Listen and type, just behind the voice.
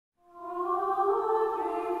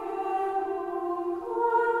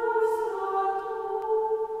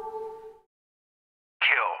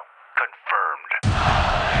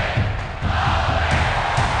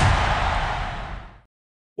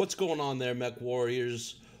What's going on there, Mech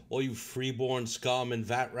Warriors? All you freeborn scum and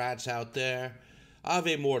vat rats out there.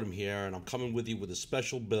 Ave Mortem here, and I'm coming with you with a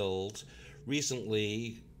special build.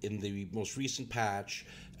 Recently, in the most recent patch,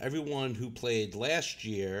 everyone who played last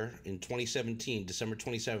year in 2017, December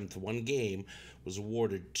 27th, one game, was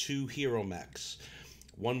awarded 2 hero mechs.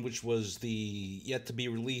 One which was the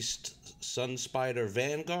yet-to-be-released Sun Spider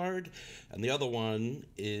Vanguard, and the other one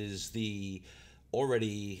is the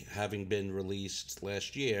already having been released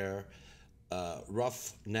last year,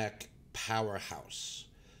 Roughneck Powerhouse.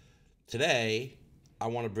 Today, I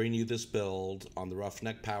want to bring you this build on the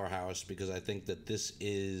Roughneck Powerhouse because I think that this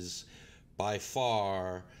is by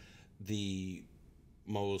far the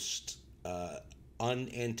most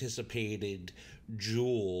unanticipated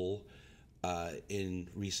jewel in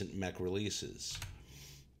recent mech releases.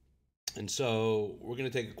 And so we're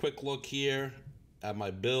going to take a quick look here at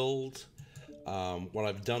my build, what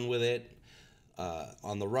I've done with it.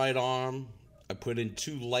 On the right arm, I put in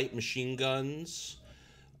 2 light machine guns.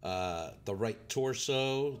 The right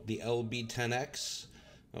torso, the LB-10X,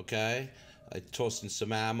 okay? I tossed in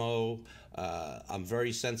some ammo. I'm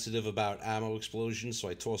very sensitive about ammo explosions, so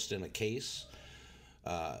I tossed in a case.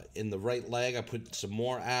 In the right leg, I put some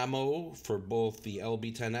more ammo for both the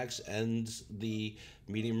LB-10X and the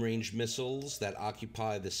medium-range missiles that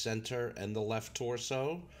occupy the center and the left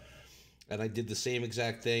torso. And I did the same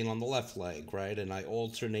exact thing on the left leg, right? And I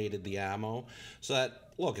alternated the ammo so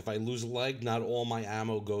that, look, if I lose a leg, not all my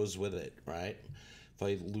ammo goes with it, right? If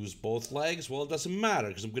I lose both legs, well, it doesn't matter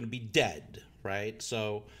because I'm going to be dead, right?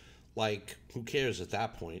 So, like, who cares at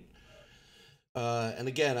that point? And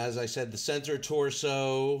again, as I said, the center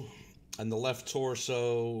torso and the left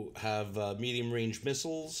torso have medium-range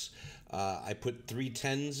missiles. I put 3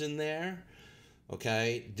 10s in there.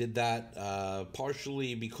 Okay, did that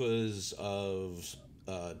partially because of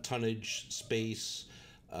tonnage, space,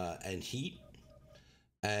 and heat.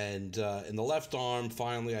 And in the left arm,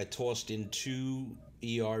 finally, I tossed in 2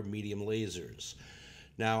 ER medium lasers.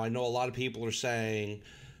 Now, I know a lot of people are saying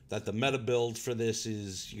that the meta build for this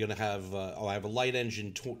is you're going to have, I have a light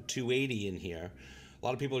engine 280 in here. A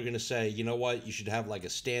lot of people are going to say, you know what, you should have like a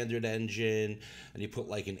standard engine, and you put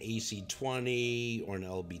like an AC-20 or an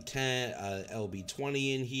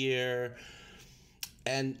LB-20 in here.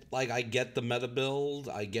 And like, I get the meta build,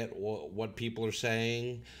 I get what people are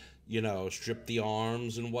saying, you know, strip the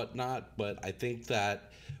arms and whatnot, but I think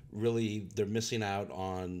that really they're missing out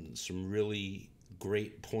on some really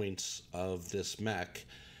great points of this mech,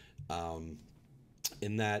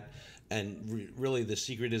 in that, and really the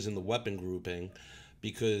secret is in the weapon grouping.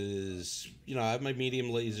 Because, you know, I have my medium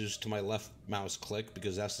lasers to my left mouse click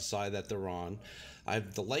because that's the side that they're on. I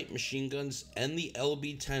have the light machine guns and the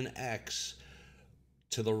LB-10X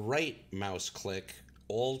to the right mouse click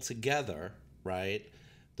all together, right?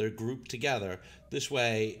 They're grouped together. This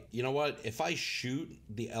way, you know what? If I shoot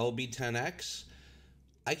the LB-10X,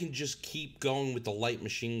 I can just keep going with the light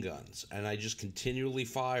machine guns, and I just continually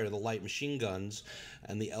fire the light machine guns,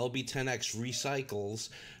 and the LB-10X recycles,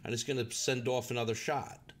 and it's going to send off another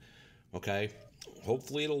shot. Okay,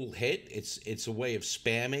 hopefully it'll hit. It's a way of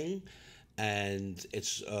spamming, and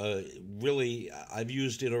it's really, I've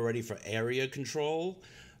used it already for area control,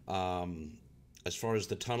 as far as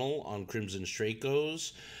the tunnel on Crimson Strait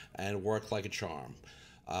goes, and it worked like a charm.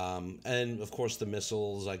 And of course the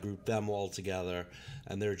missiles, I grouped them all together,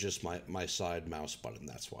 and they're just my side mouse button,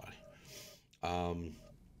 that's why.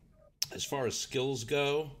 As far as skills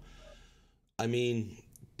go, I mean,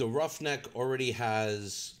 the Roughneck already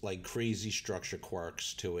has like crazy structure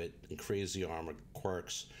quirks to it and crazy armor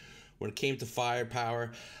quirks. When it came to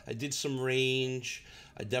firepower, I did some range.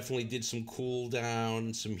 I definitely did some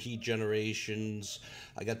cooldown, some heat generations.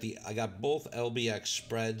 I got both LBX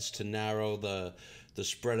spreads to narrow the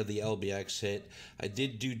spread of the LBX hit. I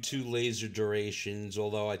did do 2 laser durations,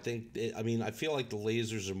 although I think, I feel like the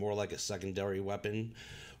lasers are more like a secondary weapon,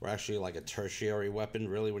 or actually like a tertiary weapon,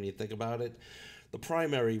 really, when you think about it. The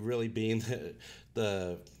primary really being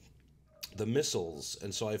the missiles,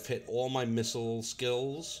 and so I've hit all my missile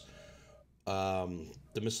skills.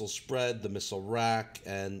 The missile spread, the missile rack,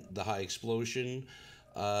 and the high explosion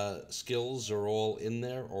skills are all in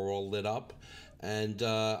there, or all lit up. And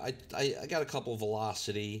I got a couple of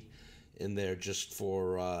velocity in there just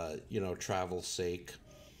for, you know, travel's sake.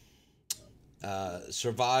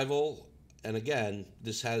 Survival, and again,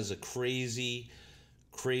 this has a crazy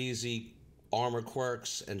armor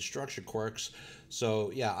quirks and structure quirks. So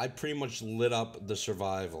yeah, I pretty much lit up the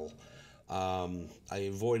survival. I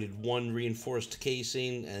avoided 1 reinforced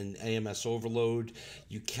casing and AMS overload.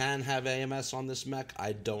 You can have AMS on this mech.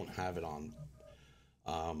 I don't have it on.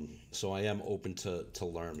 So I am open to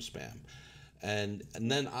LRM spam. And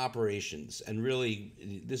then operations. And really,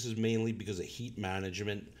 this is mainly because of heat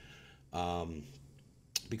management,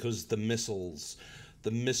 because the missiles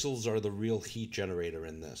are the real heat generator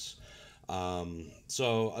in this.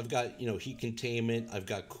 So I've got, heat containment. I've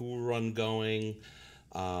got cool run going.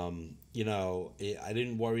 I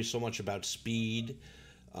didn't worry so much about speed.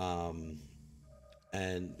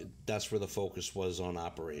 And that's where the focus was on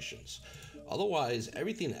operations. Otherwise,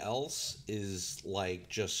 everything else is like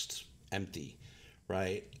just empty,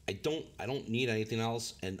 right? I don't need anything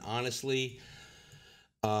else. And honestly,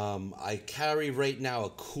 I carry right now a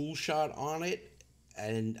cool shot on it,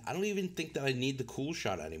 and I don't even think that I need the cool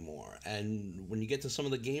shot anymore. And when you get to some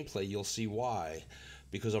of the gameplay, you'll see why.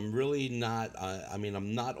 Because I'm really not,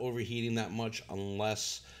 I'm not overheating that much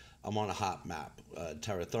unless I'm on a hot map.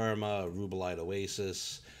 Terra Therma, Rubelite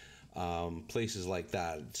Oasis, places like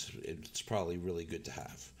that, it's probably really good to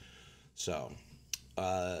have. So,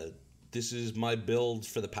 this is my build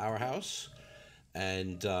for the Powerhouse.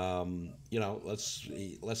 And, let's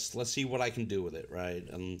see what I can do with it, right?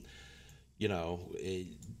 And,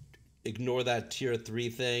 ignore that tier 3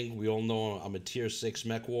 thing. We all know I'm a tier 6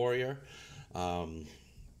 MechWarrior.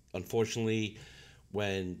 Unfortunately,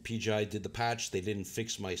 when PGI did the patch, they didn't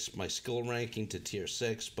fix my skill ranking to tier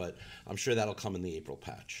 6, but I'm sure that'll come in the April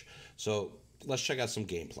patch. So let's check out some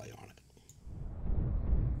gameplay on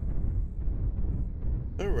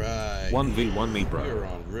it. All right. 1v1 me, bro. We're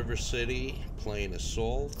on River City playing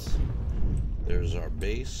Assault. There's our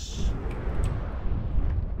base.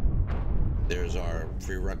 There's our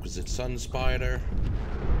prerequisite Sun Spider.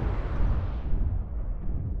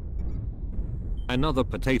 Another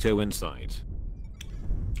potato in sight.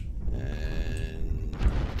 And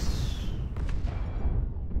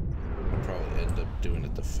I'll probably end up doing a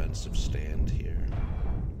defensive stand here.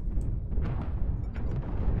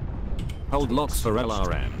 Hold locks for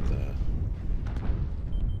LRM.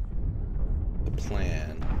 The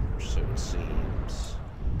plan, or so it seems.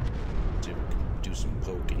 See if we can do some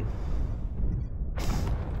poking.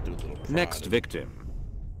 Do a little prodding. Next victim.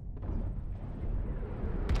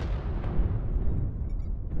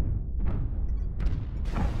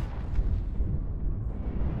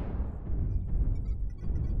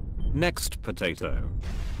 Next potato.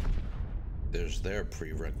 There's their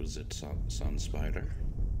prerequisite Sun Spider.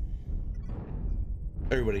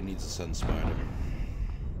 Everybody needs a Sun Spider.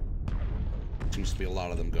 Seems to be a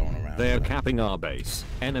lot of them going around. They're capping our base.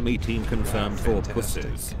 Enemy team confirmed for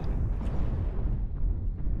pussies.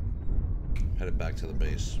 Headed back to the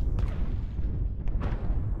base.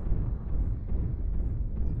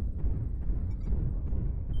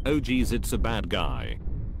 Oh geez, it's a bad guy.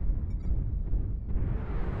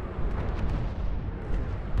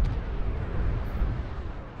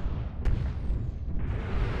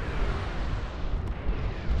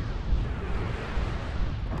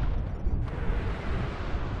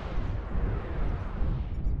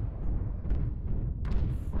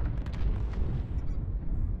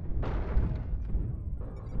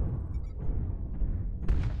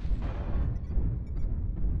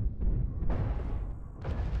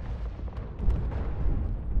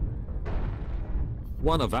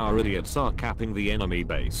 One of our idiots are capping the enemy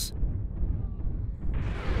base.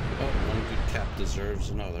 Oh, one good cap deserves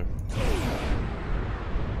another.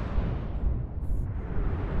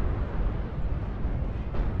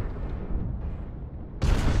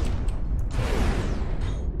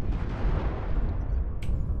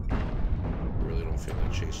 Really don't feel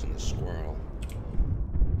like chasing the squirrel.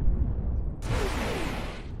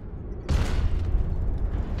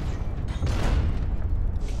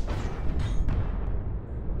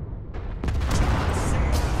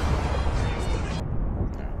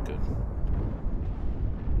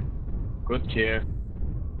 Good tier.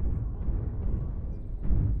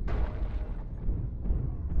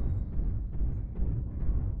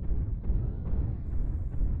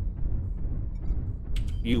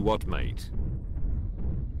 You what, mate?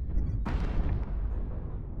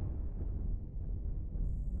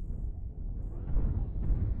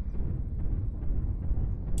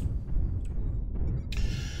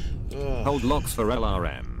 Hold locks for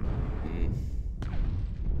LRM.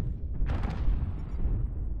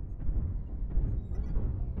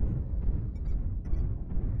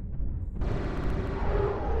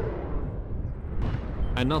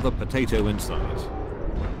 Another potato in sight.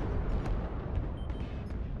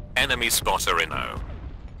 Enemy spotter in O.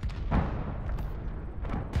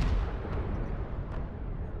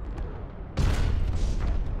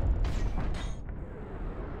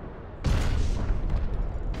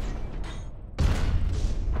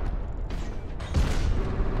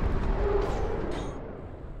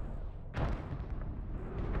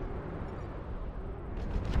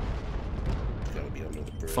 Get under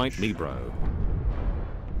the bridge. Fight me, bro.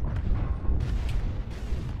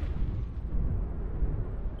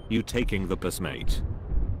 You taking the piss, mate.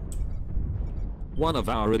 One of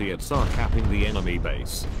our idiots are capping the enemy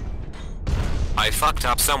base. I fucked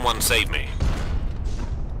up, someone save me.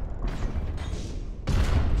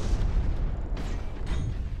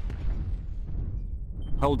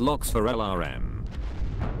 Hold locks for LRM.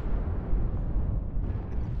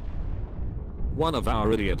 One of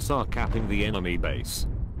our idiots are capping the enemy base.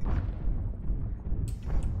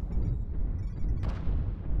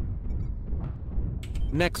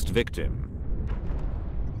 Next victim.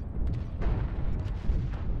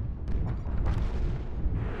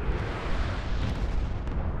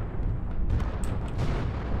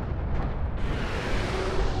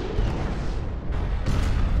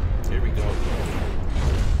 Here we go.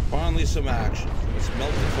 Finally some action. Let's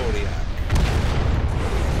melt the Kodiak.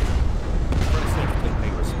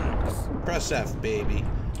 Press F, baby.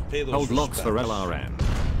 Pay those Hold locks for respects. LRM.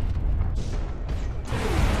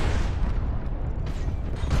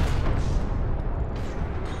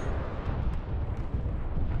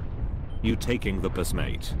 You taking the piss,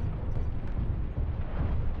 mate.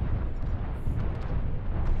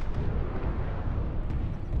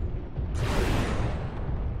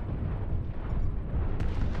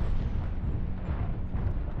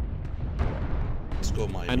 Let's go,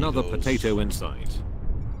 my Another amigos. potato in sight.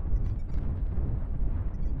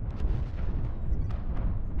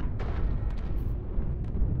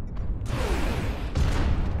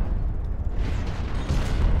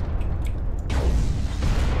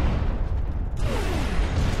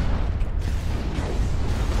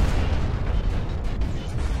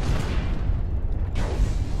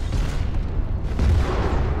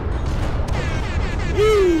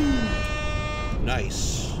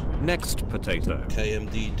 Nice. Next potato.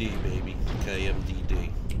 KMDD, baby. KMDD.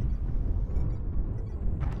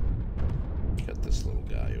 Got this little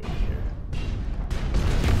guy over here.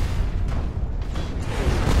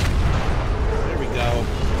 There we go.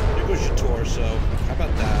 There goes your torso. How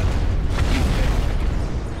about that?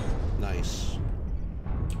 Nice.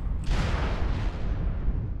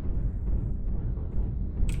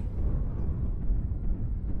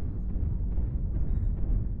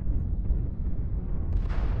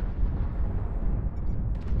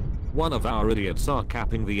 One of our idiots are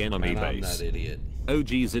capping the enemy And I'm base. that idiot. Oh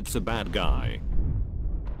geez, it's a bad guy.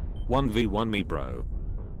 1v1 me, bro.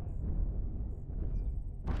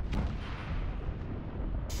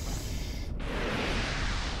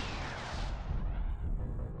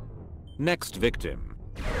 Next victim.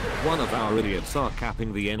 One of our idiots are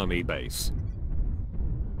capping the enemy base.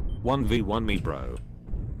 1v1 me, bro.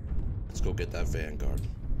 Let's go get that Vanguard.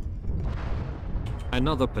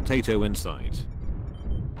 Another potato in sight.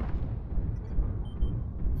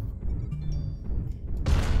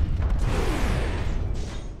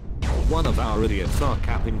 One of our idiots are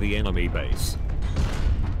capping the enemy base.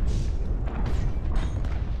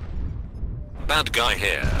 Bad guy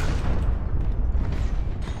here.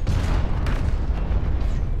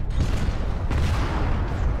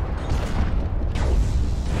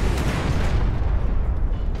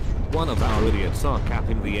 One of our idiots are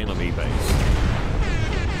capping the enemy base.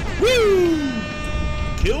 Woo!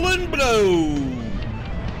 Kill and blow!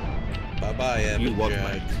 Bye-bye, You what,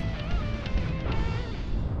 Jack. mate?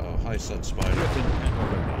 Oh, hi, Sun Spider.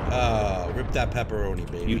 Rip that pepperoni,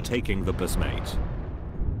 baby. You taking the piss, mate.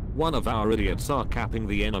 One of our idiots are capping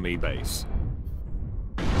the enemy base.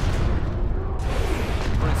 Press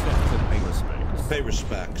F to pay respects. Pay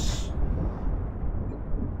respects.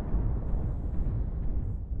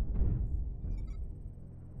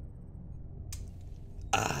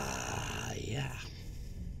 Yeah.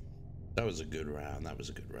 That was a good round. That was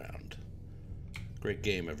a good round. Great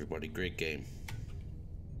game, everybody. Great game.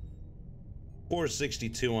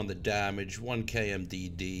 462 on the damage, 1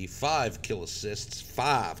 KMDD, 5 kill assists,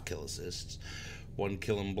 1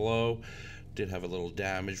 kill and blow. Did have a little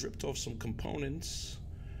damage, ripped off some components.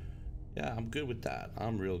 Yeah, I'm good with that.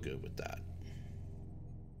 I'm real good with that.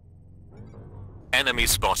 Enemy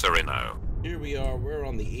spotter inno. Here we are, we're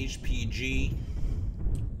on the HPG.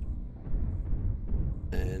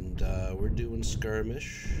 And we're doing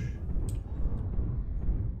skirmish.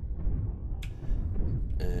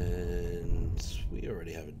 And we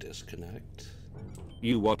already have a disconnect.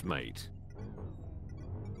 You what, mate?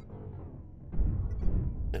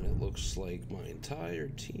 And it looks like my entire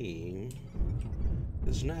team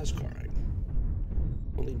is NASCARing.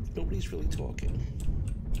 Only nobody's really talking.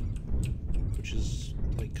 Which is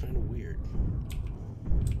like kind of weird.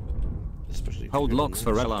 Especially if Hold you're locks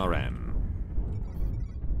for NASCAR. LRM.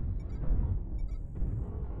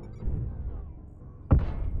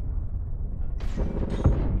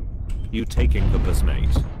 You taking the bus, mate?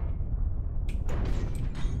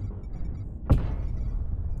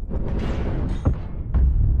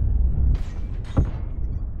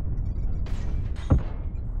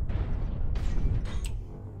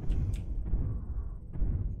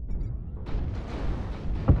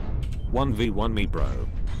 One v one me, bro.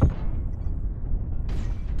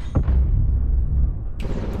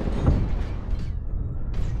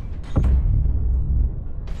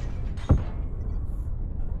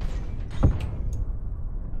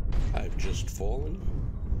 I've just fallen.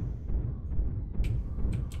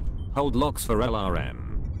 Hold locks for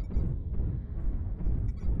LRM.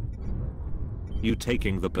 You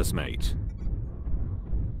taking the bus, mate?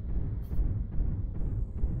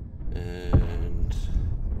 And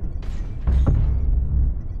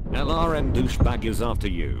LRM douchebag is after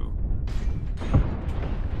you.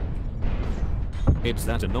 It's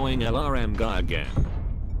that annoying LRM guy again.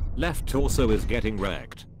 Left torso is getting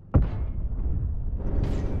wrecked.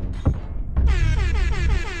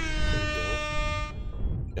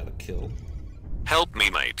 got a kill. Help me,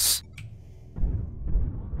 mates.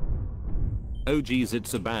 Oh geez,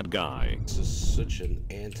 it's a bad guy. This is such an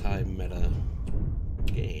anti-meta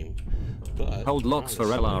game, but Hold locks for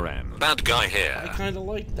LRM. Bad guy here. I kind of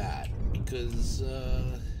like that because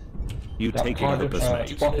You taking the bus, mate?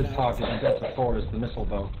 Spotted target in Delta 4 is the missile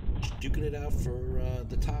bow. duking it out for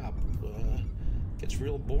the top gets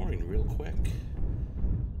real boring real quick.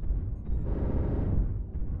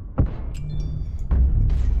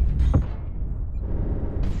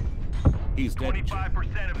 He's dead.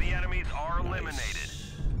 25% of the enemies are eliminated.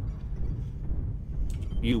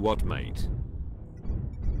 You what, mate?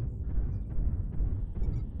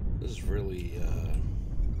 This is really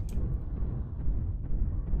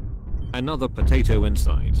Another potato in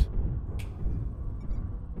sight.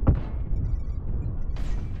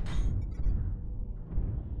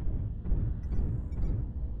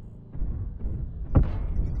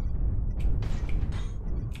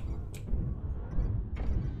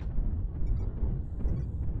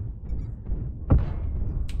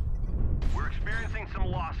 We're experiencing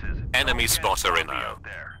some losses. Enemy Don't get spotter in sloppy there. out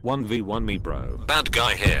there. 1v1 me, bro. Bad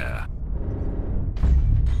guy here.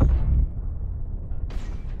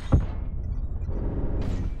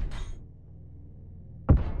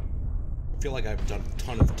 I feel like I've done a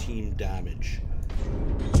ton of team damage.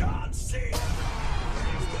 John Cena.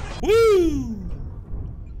 Woo!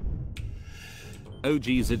 Oh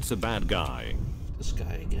geez, it's a bad guy. This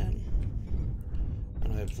guy again.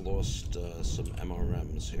 And I've lost some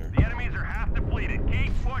MRMs here. The enemies are half depleted.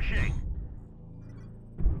 Keep pushing.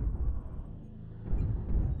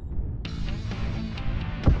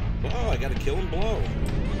 Oh, I got a kill and blow.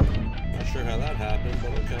 Not sure how that happened,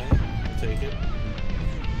 but okay. I'll take it.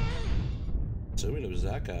 Assuming it was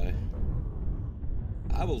that guy.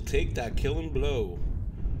 I will take that kill and blow.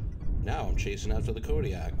 Now I'm chasing after the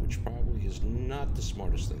Kodiak, which probably is not the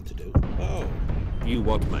smartest thing to do. Oh, You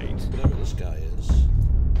what, mate? whatever this guy is.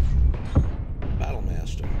 Battle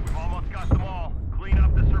Master. We've almost got them all. Clean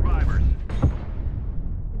up the survivors.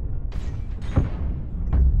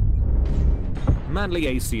 Manly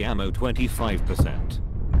AC ammo 25%.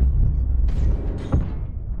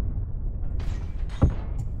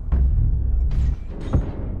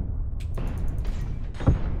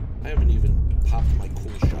 I haven't even popped my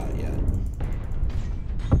cool shot yet.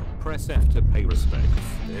 Press F to pay respects.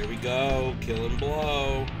 There we go. Kill and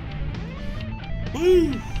blow.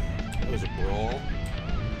 Woo! That was a brawl.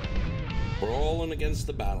 Brawling against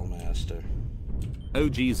the Battle Master. Oh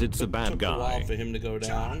geez, it's a bad Took a while guy. for him to go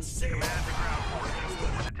down. Command to ground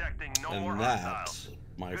forces. Detecting no more And hostiles.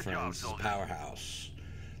 that, my Good job, friends, is soldiers. Powerhouse.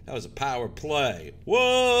 That was a power play.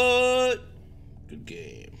 What? Good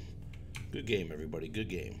game. Good game, everybody. Good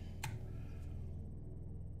game.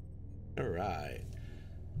 All right.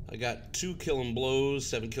 I got 2 kill and blows,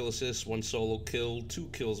 7 kill assists, 1 solo kill, 2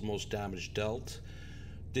 kills most damage dealt.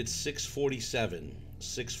 Did 647.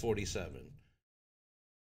 647.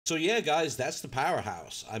 So yeah, guys, that's the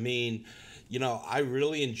Powerhouse. I mean, you know, I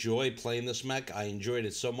really enjoy playing this mech. I enjoyed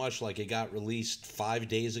it so much, like it got released 5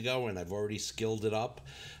 days ago, and I've already skilled it up,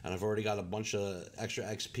 and I've already got a bunch of extra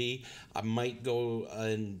XP. I might go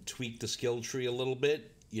and tweak the skill tree a little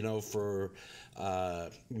bit, you know, for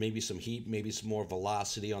maybe some heat, maybe some more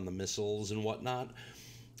velocity on the missiles and whatnot.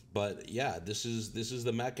 But yeah, this is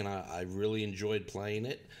the mech, and I really enjoyed playing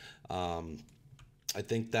it. I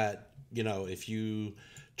think that, you know, if you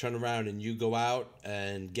turn around and you go out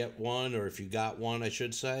and get one, or if you got one, I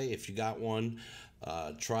should say, if you got one,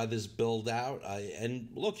 Try this build out. And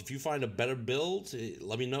look, if you find a better build,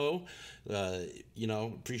 let me know.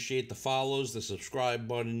 Appreciate the follows, the subscribe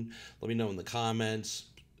button. Let me know in the comments.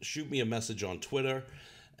 Shoot me a message on Twitter.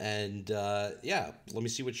 And yeah, let me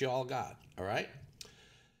see what you all got. All right?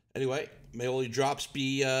 Anyway, may all your drops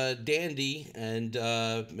be dandy, and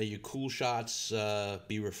may your cool shots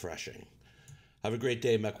be refreshing. Have a great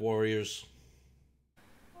day, Mech Warriors.